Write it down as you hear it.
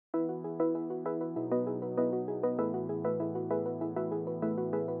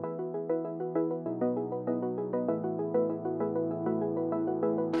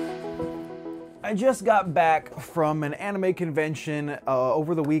I just got back from an anime convention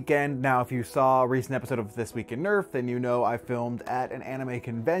over the weekend. Now, if you saw a recent episode of This Week in Nerf, then you know I filmed at an anime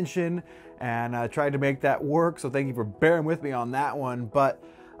convention and tried to make that work, so thank you for bearing with me on that one. But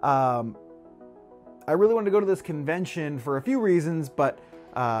I really wanted to go to this convention for a few reasons, but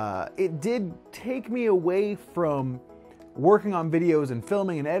it did take me away from working on videos and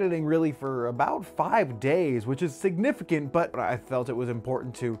filming and editing really for about 5 days, which is significant, but I felt it was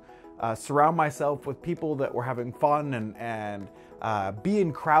important to surround myself with people that were having fun and be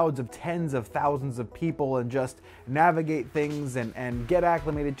in crowds of tens of thousands of people and just navigate things and get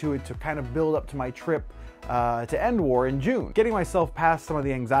acclimated to it to kind of build up to my trip to End War in June. Getting myself past some of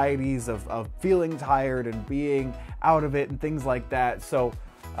the anxieties of feeling tired and being out of it and things like that. So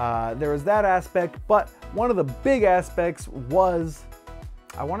there was that aspect, but one of the big aspects was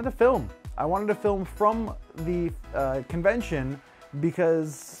I wanted to film. I wanted to film from the convention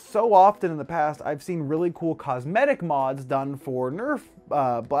because so often in the past I've seen really cool cosmetic mods done for Nerf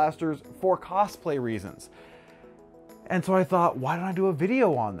blasters for cosplay reasons. And so I thought, why don't I do a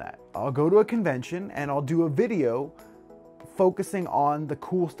video on that? I'll go to a convention and I'll do a video focusing on the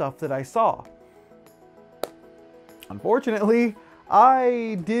cool stuff that I saw. Unfortunately,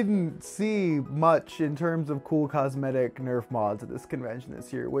 I didn't see much in terms of cool cosmetic Nerf mods at this convention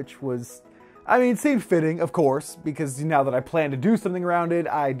this year, which was, I mean, it seemed fitting, of course, because now that I plan to do something around it,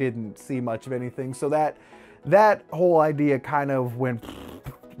 I didn't see much of anything. So that whole idea kind of went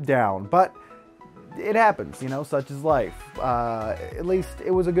down. But it happens, you know, such is life. At least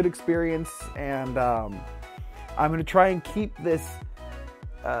it was a good experience, and I'm going to try and keep this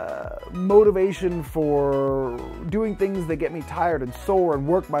motivation for doing things that get me tired and sore and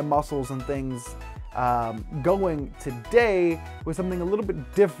work my muscles and things going today with something a little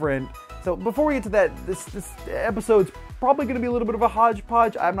bit different. So before we get to that, this episode's probably going to be a little bit of a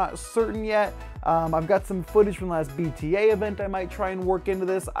hodgepodge. I'm not certain yet. I've got some footage from the last BTA event I might try and work into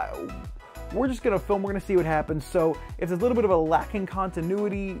this. We're just going to film. We're going to see what happens. So if there's a little bit of a lacking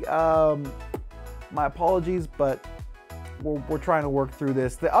continuity, my apologies, but we're trying to work through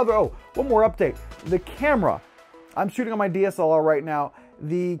this. One more update. The camera. I'm shooting on my DSLR right now.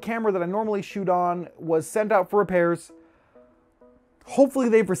 The camera that I normally shoot on was sent out for repairs. Hopefully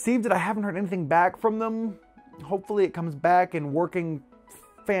they've received it. I haven't heard anything back from them. Hopefully it comes back in working,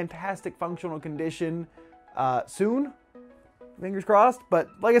 fantastic functional condition soon. Fingers crossed. But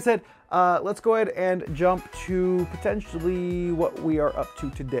like I said, let's go ahead and jump to potentially what we are up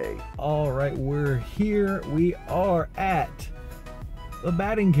to today. All right, we're here. We are at the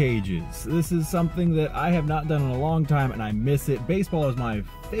batting cages. This is something that I have not done in a long time, and I miss it. Baseball is my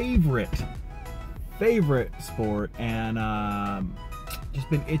favorite sport, and just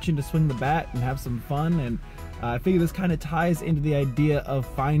been itching to swing the bat and have some fun. And I figure this kind of ties into the idea of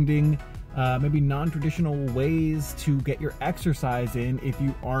finding maybe non-traditional ways to get your exercise in if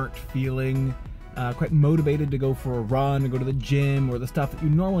you aren't feeling quite motivated to go for a run or go to the gym or the stuff that you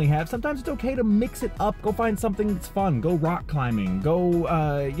normally have. Sometimes it's okay to mix it up. Go find something that's fun. Go rock climbing. Go,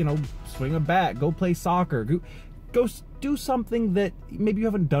 swing a bat. Go play soccer. Go do something that maybe you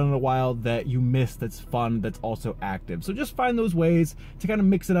haven't done in a while that you miss, that's fun, that's also active. So just find those ways to kind of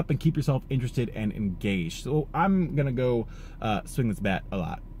mix it up and keep yourself interested and engaged. So I'm gonna go swing this bat a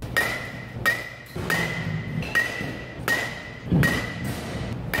lot.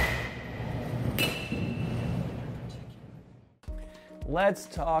 Let's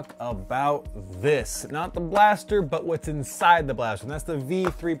talk about this. Not the blaster, but what's inside the blaster. And that's the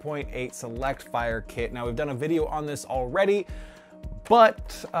V3.8 Select Fire Kit. Now, we've done a video on this already,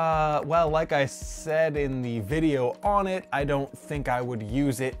 but, well, like I said in the video on it, I don't think I would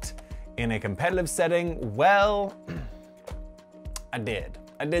use it in a competitive setting. Well, I did.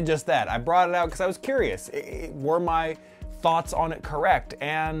 I did just that. I brought it out because I was curious. Were my thoughts on it correct?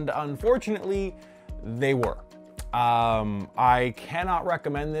 And unfortunately, they were. I cannot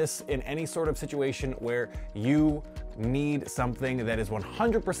recommend this in any sort of situation where you need something that is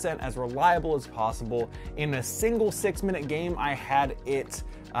 100% as reliable as possible. In a single 6-minute game, I had it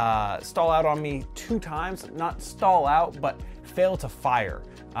stall out on me 2 times. Not stall out, but fail to fire.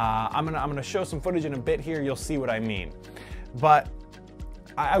 I'm gonna show some footage in a bit here. You'll see what I mean. But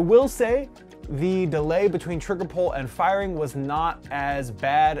I will say the delay between trigger pull and firing was not as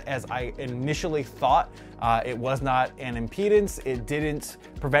bad as I initially thought. It was not an impedance. It didn't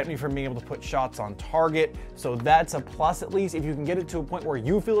prevent me from being able to put shots on target. So that's a plus at least. If you can get it to a point where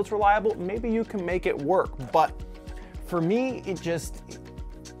you feel it's reliable, maybe you can make it work. But for me, it just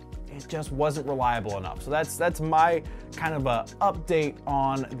wasn't reliable enough. So that's my kind of a update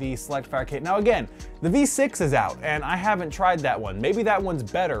on the Select Fire Kit. Now again, the V6 is out and I haven't tried that one. Maybe that one's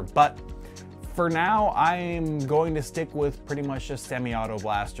better, but For now, I'm going to stick with pretty much just semi-auto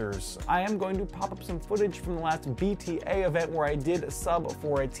blasters. I am going to pop up some footage from the last BTA event where I did sub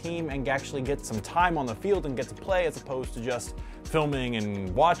for a team and actually get some time on the field and get to play as opposed to just filming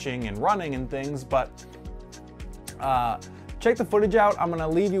and watching and running and things, but check the footage out. I'm gonna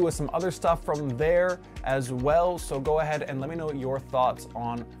leave you with some other stuff from there as well, so go ahead and let me know your thoughts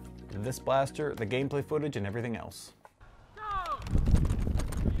on this blaster, the gameplay footage, and everything else.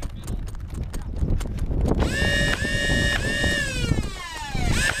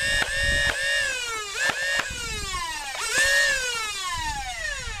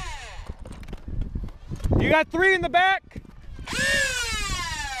 You got 3 in the back.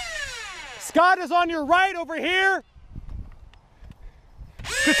 Scott is on your right over here.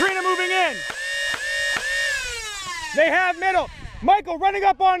 Katrina moving in. They have middle. Michael running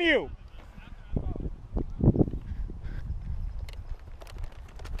up on you.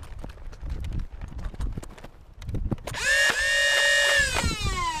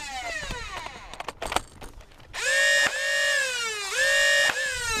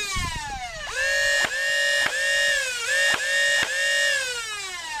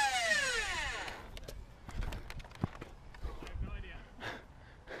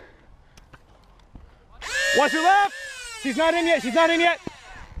 Watch your left. She's not in yet. She's not in yet.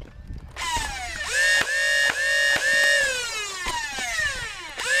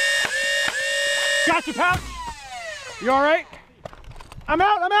 Got your pouch. You all right? I'm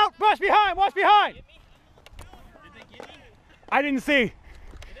out. I'm out. Watch behind. Watch behind. Did they get me? I didn't see.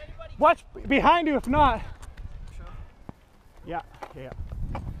 Watch behind you if not. Yeah. Yeah.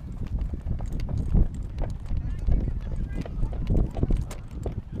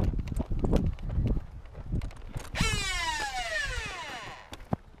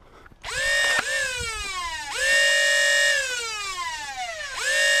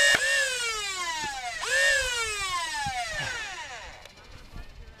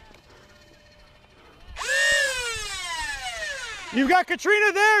 You've got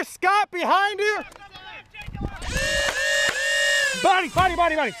Katrina there, Scott behind you. Body, body,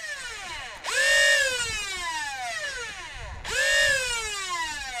 body, body.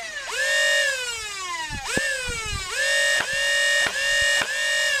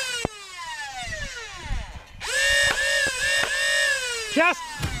 Chest.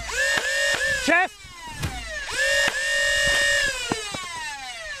 Chest.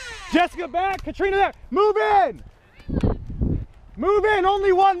 Jessica back, Katrina there. Move in. Move in,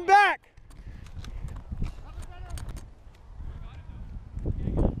 only one back.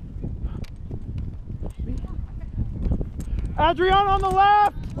 Adriana on the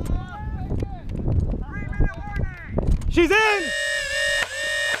left. 3-minute warning. She's in.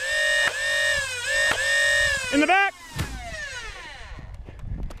 In the back.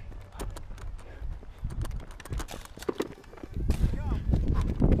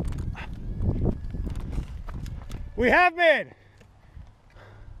 We have mid.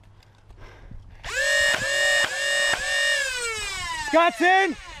 Scott's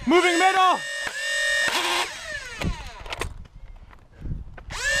in, moving middle.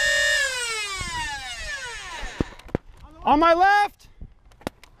 On my left.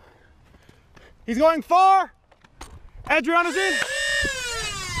 He's going far. Adriana's in.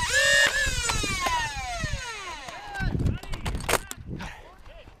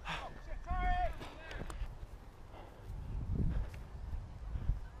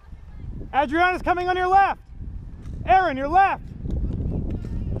 Adriana's coming on your left. Aaron, your left.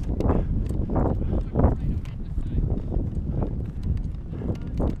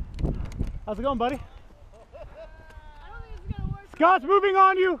 How's it going, buddy? I don't think it's gonna work. Scott's moving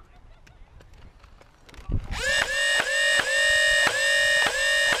on you.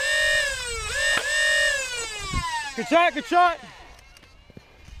 Good shot, good shot.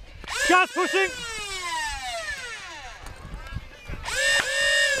 Scott's pushing.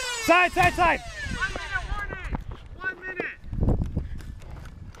 Side, side, side. 1-minute warning. 1 minute.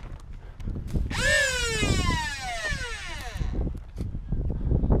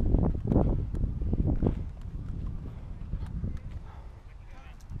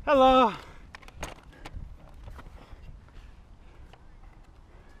 Hello.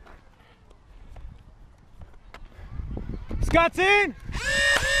 Scott's in.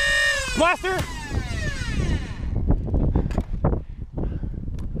 Blaster.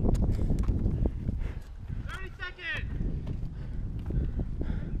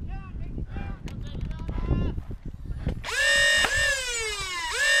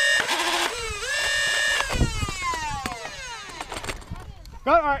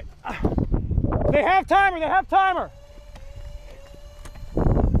 All right. They have timer. They have timer.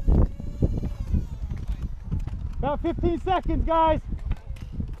 About 15 seconds, guys.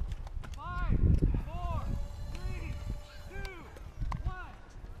 5, 4, 3, 2, 1.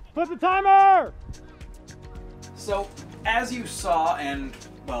 Put the timer. So, as you saw and,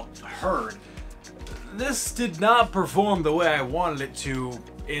 well, heard, this did not perform the way I wanted it to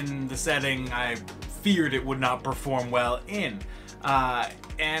in the setting I feared it would not perform well in.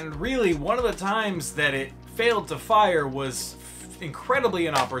 And really, one of the times that it failed to fire was incredibly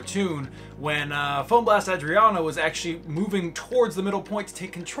inopportune when Foam Blast Adriana was actually moving towards the middle point to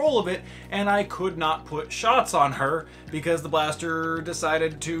take control of it, and I could not put shots on her because the blaster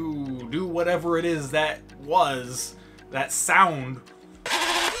decided to do whatever it is that was. That sound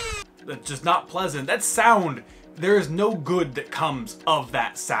that's just not pleasant. That sound, there is no good that comes of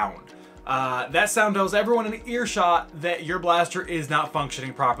that sound. That sound tells everyone in earshot that your blaster is not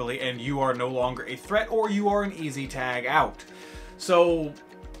functioning properly and you are no longer a threat or you are an easy tag out. So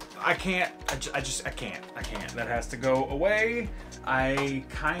I can't. That has to go away. I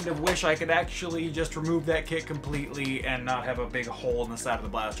kind of wish I could actually just remove that kit completely and not have a big hole in the side of the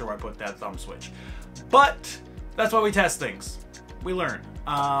blaster where I put that thumb switch. But that's why we test things. We learn.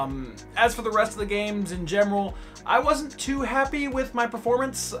 As for the rest of the games in general, I wasn't too happy with my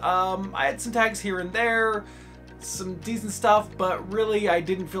performance. I had some tags here and there, some decent stuff, but really I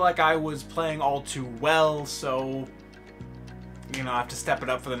didn't feel like I was playing all too well, so you know, I have to step it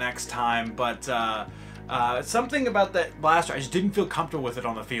up for the next time. But something about that blaster, I just didn't feel comfortable with it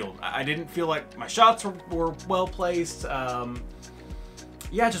on the field. I didn't feel like my shots were well placed.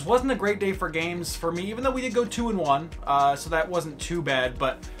 Yeah, it just wasn't a great day for games for me, even though we did go 2-1, so that wasn't too bad,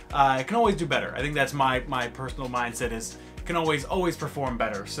 but it can always do better. I think that's my personal mindset is it can always perform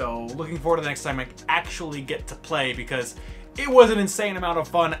better. So looking forward to the next time I actually get to play, because it was an insane amount of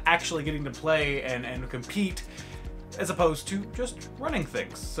fun actually getting to play and compete as opposed to just running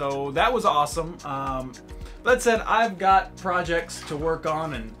things. So that was awesome. That said, I've got projects to work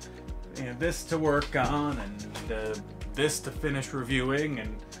on and this to work on and this to finish reviewing,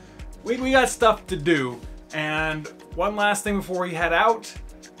 and we got stuff to do. And one last thing before we head out,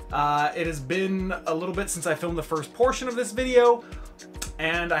 it has been a little bit since I filmed the first portion of this video,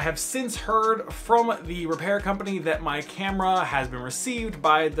 and I have since heard from the repair company that my camera has been received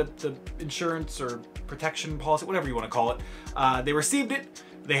by the insurance or protection policy, whatever you want to call it. They received it,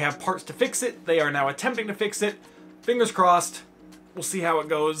 they have parts to fix it, they are now attempting to fix it. Fingers crossed. We'll see how it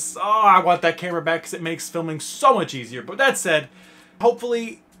goes. Oh, I want that camera back because it makes filming so much easier. But that said,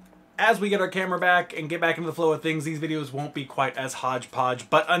 hopefully, as we get our camera back and get back into the flow of things, these videos won't be quite as hodgepodge.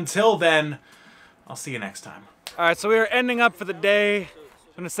 But until then, I'll see you next time. All right, so we are ending up for the day.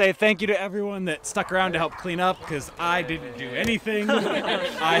 I'm going to say thank you to everyone that stuck around to help clean up, because I didn't do anything.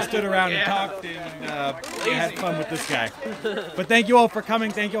 I stood around and talked and had fun with this guy. But thank you all for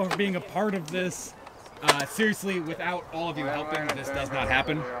coming. Thank you all for being a part of this. Seriously, without all of you helping, this does not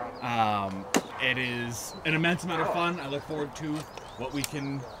happen. It is an immense amount of fun. I look forward to what we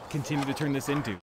can continue to turn this into.